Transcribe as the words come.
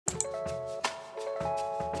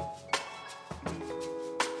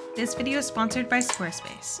This video is sponsored by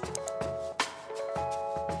Squarespace.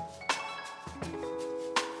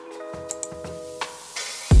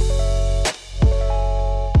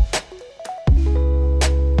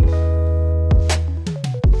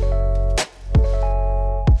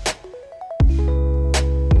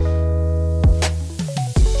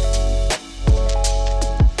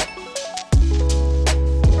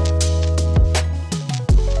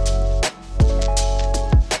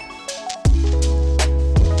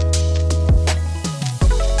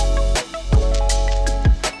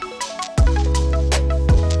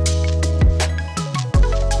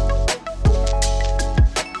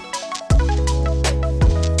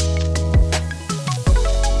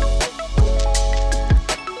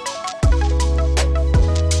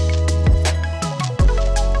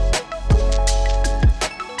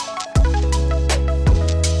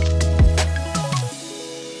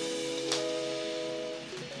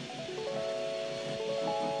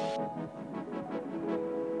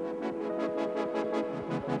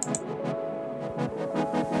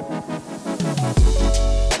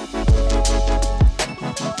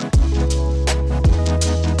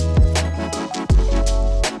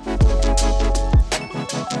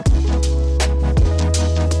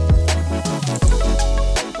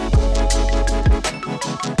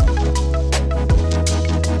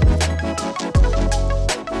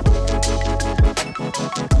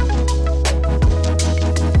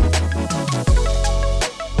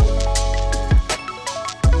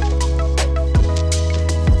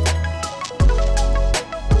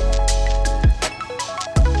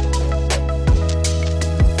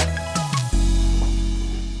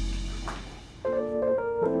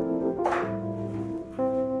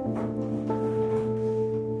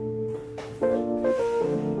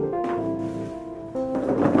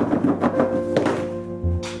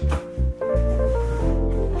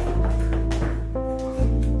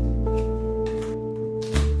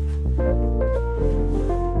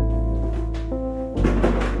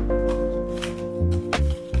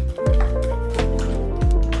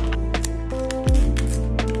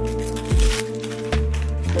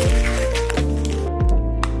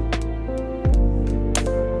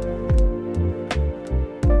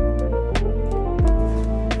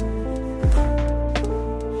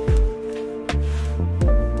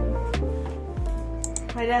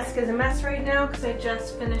 My desk is a mess right now because I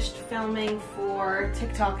just finished filming for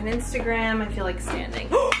TikTok and Instagram. I feel like standing.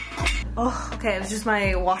 Oh, okay, it was just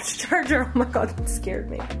my watch charger. Oh my god, that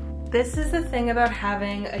scared me. This is the thing about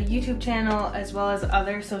having a YouTube channel as well as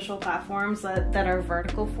other social platforms that are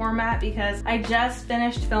vertical format, because I just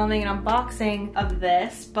finished filming an unboxing of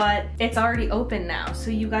this, but it's already open now, so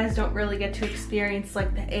you guys don't really get to experience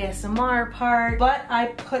like the ASMR part, but I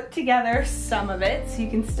put together some of it so you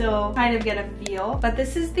can still kind of get a feel. But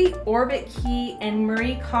this is the orbitkey and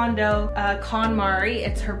𝗙𝗘𝗙𝗘𝗏,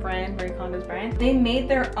 it's her brand, Marie Kondo's brand. They made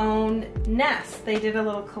their own nest. They did a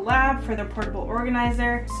little collab for their portable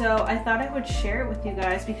organizer, so I thought I would share it with you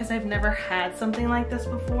guys because I've never had something like this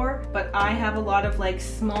before, but I have a lot of like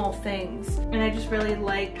small things, and I just really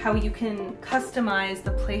like how you can customize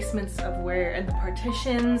the placements of where and the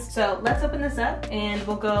partitions. So let's open this up and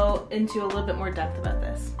we'll go into a little bit more depth about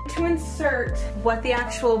this. To insert what the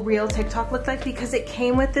actual real TikTok looked like, because it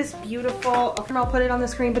came with this beautiful, I'll put it on the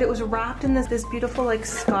screen, but it was wrapped in this beautiful like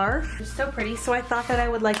scarf. It's so pretty, so I thought that I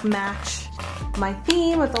would like match my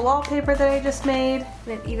theme with the wallpaper that I just made.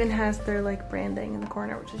 And it even has their like branding in the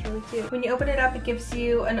corner, which is really cute. When you open it up, it gives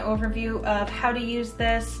you an overview of how to use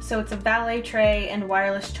this. So it's a valet tray and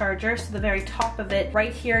wireless charger. So the very top of it,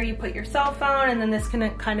 right here, you put your cell phone, and then this can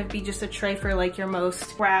kind of be just a tray for like your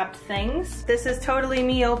most grabbed things. This is totally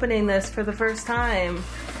me opening this for the first time.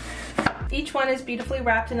 Each one is beautifully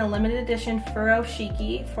wrapped in a limited edition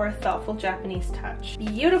furoshiki for a thoughtful Japanese touch.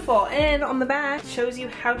 Beautiful, and on the back shows you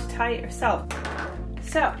how to tie it yourself.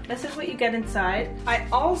 So this is what you get inside. I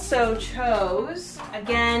also chose,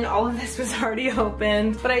 again, all of this was already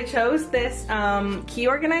opened, but I chose this key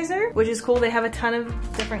organizer, which is cool. They have a ton of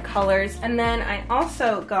different colors. And then I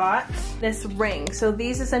also got this ring. So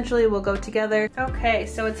these essentially will go together. Okay,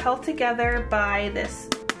 so it's held together by this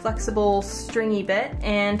flexible stringy bit,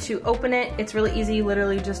 and to open it, it's really easy. You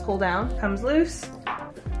literally just pull down, comes loose.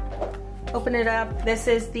 Open it up. This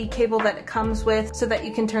is the cable that it comes with so that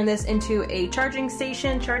you can turn this into a charging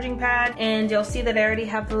station, charging pad, and you'll see that I already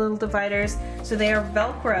have the little dividers. So they are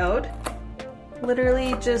Velcroed.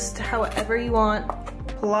 Literally just however you want,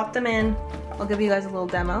 plop them in. I'll give you guys a little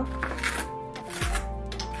demo.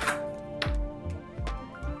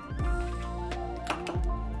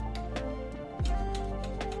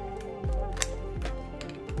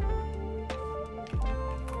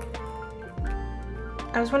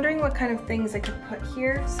 I was wondering what kind of things I could put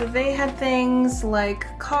here. So they had things like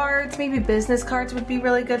cards, maybe business cards would be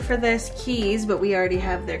really good for this, keys, but we already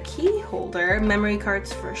have their key holder, memory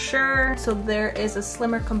cards for sure. So there is a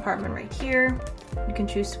slimmer compartment right here. You can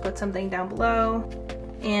choose to put something down below.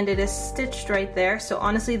 And it is stitched right there. So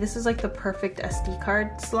honestly, this is like the perfect SD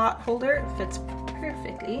card slot holder. It fits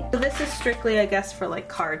perfectly. So this is strictly, I guess, for like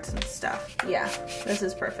cards and stuff. Yeah, this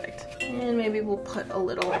is perfect. And maybe we'll put a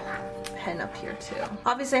little pen up here too.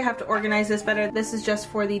 Obviously I have to organize this better. This is just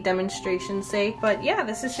for the demonstration's sake, but yeah,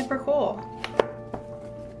 this is super cool.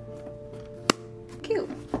 Cute.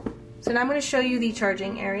 So now I'm going to show you the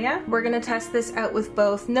charging area. We're going to test this out with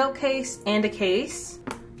both no case and a case.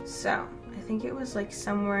 So I think it was like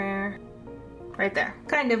somewhere right there,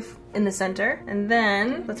 kind of in the center. And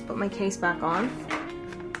then let's put my case back on.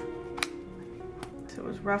 So it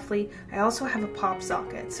was roughly, I also have a pop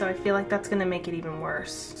socket, so I feel like that's gonna make it even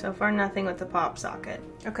worse. So far nothing with the pop socket.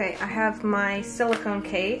 Okay, I have my silicone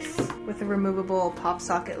case with a removable pop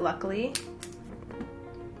socket, luckily.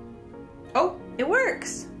 Oh, it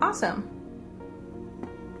works! Awesome.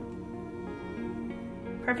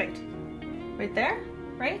 Perfect. Right there?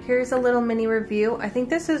 Right? Here's a little mini review. I think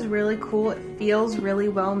this is really cool. It feels really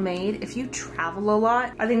well made. If you travel a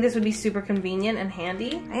lot, I think this would be super convenient and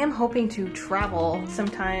handy. I am hoping to travel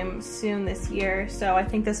sometime soon this year, so I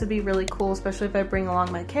think this would be really cool, especially if I bring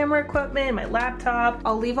along my camera equipment, my laptop.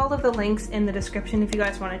 I'll leave all of the links in the description if you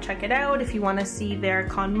guys want to check it out, if you want to see their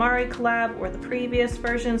𝗙𝗏𝗏𝗗𝗏 collab or the previous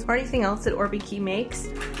versions or anything else that orbitkey makes,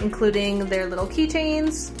 including their little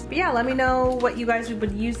keychains. But yeah, let me know what you guys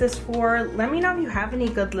would use this for. Let me know if you have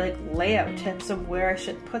any good like layout tips of where I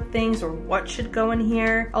should put things or what should go in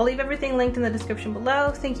here. I'll leave everything linked in the description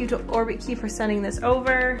below. Thank you to orbitkey for sending this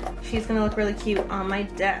over. She's gonna look really cute on my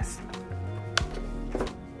desk.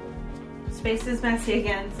 Space is messy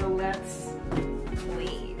again, so let's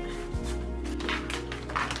clean.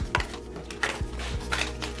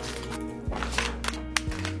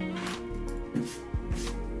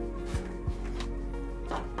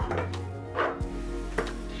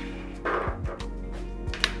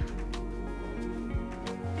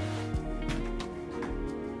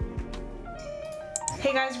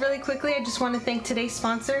 Hey guys, really quickly, I just want to thank today's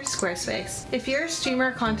sponsor, Squarespace. If you're a streamer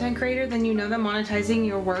or content creator, then you know that monetizing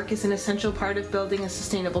your work is an essential part of building a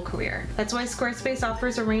sustainable career. That's why Squarespace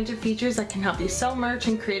offers a range of features that can help you sell merch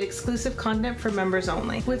and create exclusive content for members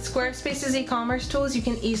only. With Squarespace's e-commerce tools, you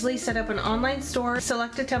can easily set up an online store,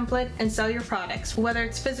 select a template, and sell your products, whether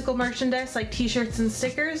it's physical merchandise like t-shirts and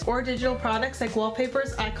stickers, or digital products like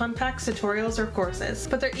wallpapers, icon packs, tutorials, or courses.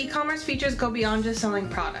 But their e-commerce features go beyond just selling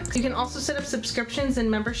products. You can also set up subscriptions and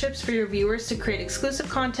memberships for your viewers to create exclusive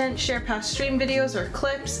content, share past stream videos or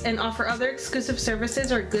clips, and offer other exclusive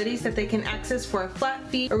services or goodies that they can access for a flat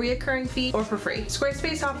fee, a reoccurring fee, or for free.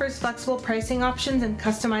 Squarespace offers flexible pricing options and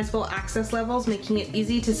customizable access levels, making it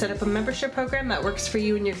easy to set up a membership program that works for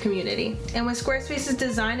you and your community. And with Squarespace's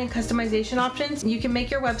design and customization options, you can make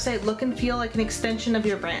your website look and feel like an extension of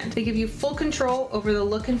your brand. They give you full control over the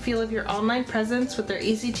look and feel of your online presence with their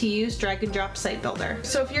easy-to-use drag-and-drop site builder.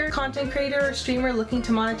 So if you're a content creator or streamer looking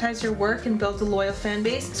to monetize your work and build a loyal fan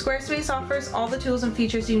base, Squarespace offers all the tools and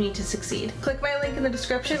features you need to succeed. Click my link in the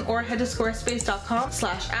description or head to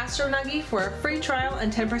squarespace.com/astronuggie for a free trial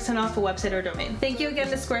and 10% off a website or domain. Thank you again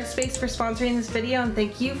to Squarespace for sponsoring this video, and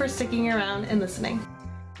thank you for sticking around and listening.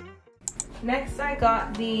 Next, I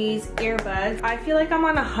got these earbuds. I feel like I'm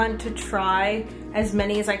on a hunt to try as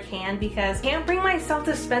many as I can because I can't bring myself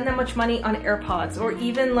to spend that much money on AirPods or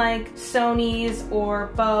even like Sony's or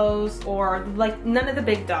Bose or like none of the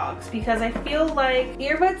big dogs, because I feel like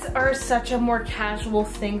earbuds are such a more casual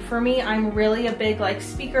thing for me. I'm really a big like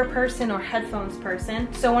speaker person or headphones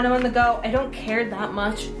person. So when I'm on the go, I don't care that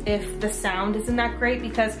much if the sound isn't that great,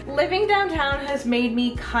 because living downtown has made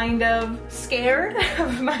me kind of scared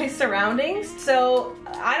of my surroundings. So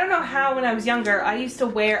I don't know how when I was younger, I used to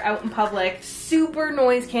wear out in public super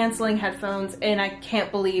noise canceling headphones, and I can't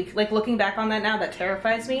believe, like looking back on that now, that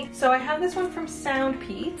terrifies me. So I have this one from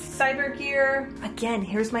Soundpeats, Cyber Gear. Again,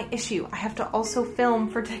 here's my issue. I have to also film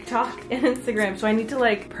for TikTok and Instagram, so I need to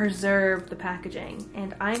like preserve the packaging,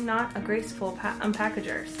 and I'm not a graceful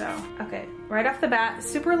unpackager, so. Okay, right off the bat,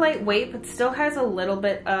 super lightweight, but still has a little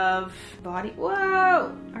bit of body.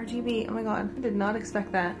 Whoa, RGB, oh my God, I did not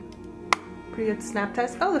expect that. Pretty good snap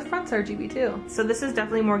test. Oh, the front's RGB too. So this is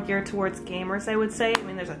definitely more geared towards gamers, I would say. I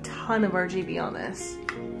mean, there's a ton of RGB on this.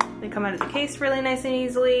 They come out of the case really nice and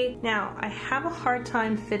easily. Now, I have a hard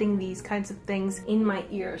time fitting these kinds of things in my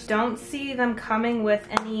ears. Don't see them coming with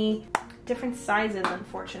any different sizes,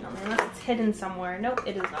 unfortunately, unless it's hidden somewhere. Nope,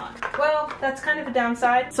 it is not. Well, that's kind of a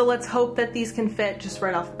downside. So let's hope that these can fit just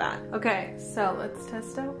right off the bat. Okay, so let's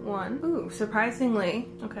test out one. Ooh, surprisingly,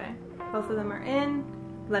 okay, both of them are in.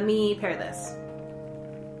 Let me pair this.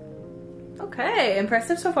 Okay,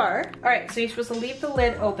 impressive so far. All right, so you're supposed to leave the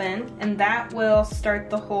lid open and that will start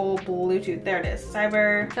the whole Bluetooth. There it is,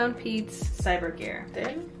 𝗙𝗩𝗘𝗥𝗘 cyber gear.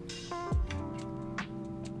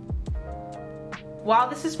 While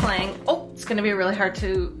this is playing, oh, it's gonna be really hard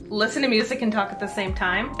to listen to music and talk at the same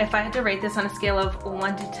time. If I had to rate this on a scale of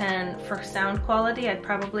 1 to 10 for sound quality, I'd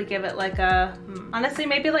probably give it like a, honestly,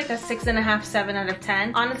 maybe like a 6.5, 7 out of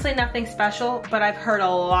 10. Honestly, nothing special, but I've heard a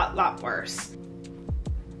lot worse.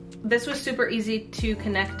 This was super easy to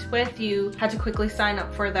connect with. You had to quickly sign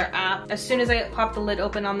up for their app. As soon as I popped the lid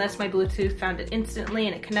open on this, my Bluetooth found it instantly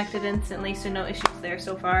and it connected instantly, so no issues there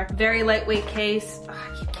so far. Very lightweight case. Oh,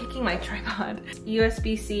 I keep kicking my tripod.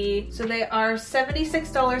 USB-C. So they are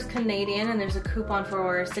 $76 Canadian and there's a coupon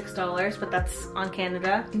for $6, but that's on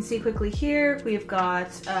Canada. You can see quickly here, we've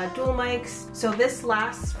got dual mics. So this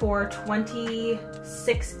lasts for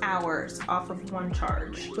 26 hours off of one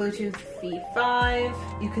charge. Bluetooth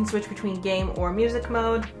V5. You can switch between game or music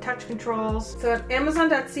mode, touch controls. So at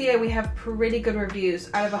Amazon.ca we have pretty good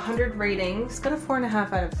reviews. Out of 100 ratings, got a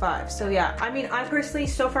 4.5 out of 5. So yeah, I mean, I personally,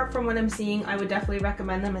 so far from what I'm seeing, I would definitely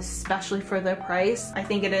recommend them, especially for their price. I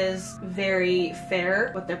think it is very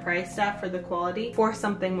fair what they're priced at for the quality for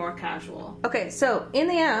something more casual. Okay, so in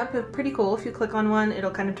the app, it's pretty cool. If you click on one,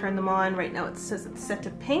 it'll kind of turn them on. Right now it says it's set to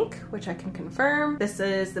pink, which I can confirm. This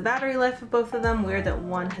is the battery life of both of them. Weird that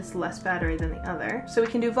one has less battery than the other. So we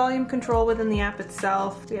can do volume control within the app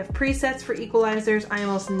itself. We have presets for equalizers. I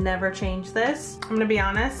almost never change this. I'm gonna be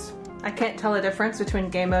honest, I can't tell a difference between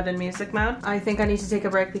game mode and music mode. I think I need to take a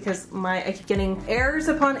break because I keep getting errors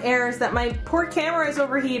upon errors that my poor camera is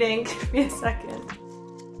overheating. Give me a second.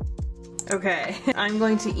 Okay, I'm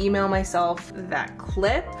going to email myself that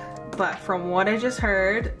clip. But from what I just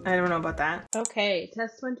heard, I don't know about that. Okay,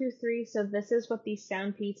 test 1, 2, 3. So this is what the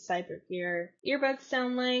𝗙𝗩𝗘𝗥𝗘 cyber earbuds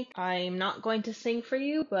sound like. I'm not going to sing for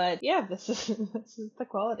you, but yeah, this is the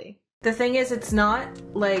quality. The thing is, it's not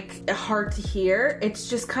like hard to hear. It's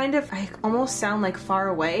just kind of, I almost sound like far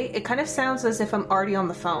away. It kind of sounds as if I'm already on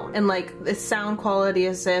the phone, and like the sound quality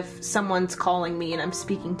as if someone's calling me and I'm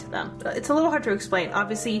speaking to them. It's a little hard to explain.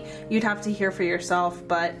 Obviously, you'd have to hear for yourself,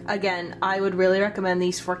 but again, I would really recommend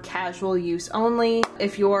these for casual use only.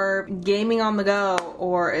 If you're gaming on the go,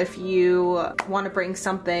 or if you want to bring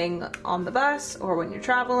something on the bus or when you're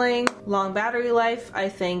traveling, long battery life, I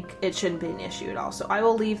think it shouldn't be an issue at all. So I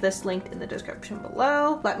will leave this linked in the description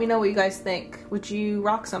below. Let me know what you guys think. Would you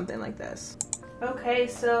rock something like this? Okay,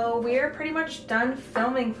 so we're pretty much done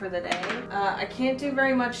filming for the day. I can't do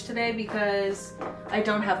very much today because I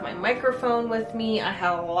don't have my microphone with me. I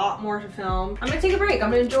have a lot more to film. I'm gonna take a break. I'm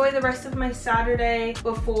gonna enjoy the rest of my Saturday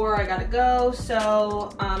before I gotta go.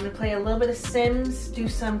 So I'm gonna play a little bit of Sims, do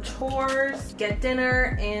some chores, get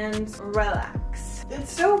dinner, and relax.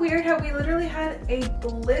 It's so weird how we literally had a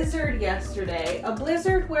blizzard yesterday. A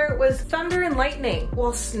blizzard where it was thunder and lightning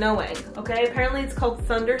while snowing, okay? Apparently it's called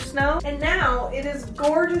thunder snow. And now it is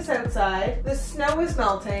gorgeous outside. The snow is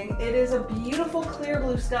melting. It is a beautiful clear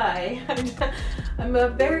blue sky. I'm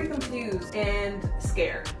very confused and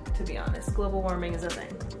scared, to be honest. Global warming is a thing.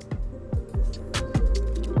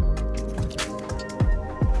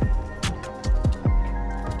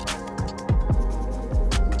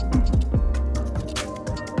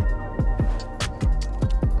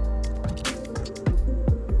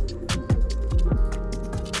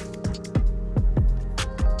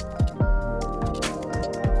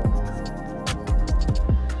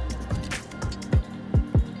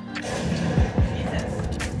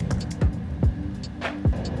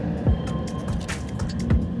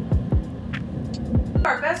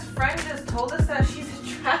 Our best friend just told us that she's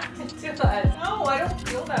attracted to us. No, I don't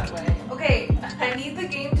feel that way. Okay, I need the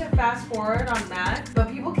game to fast forward on that,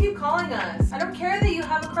 but people keep calling us. I don't care that you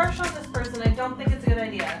have a crush on this person. I don't think it's a good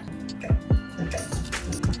idea.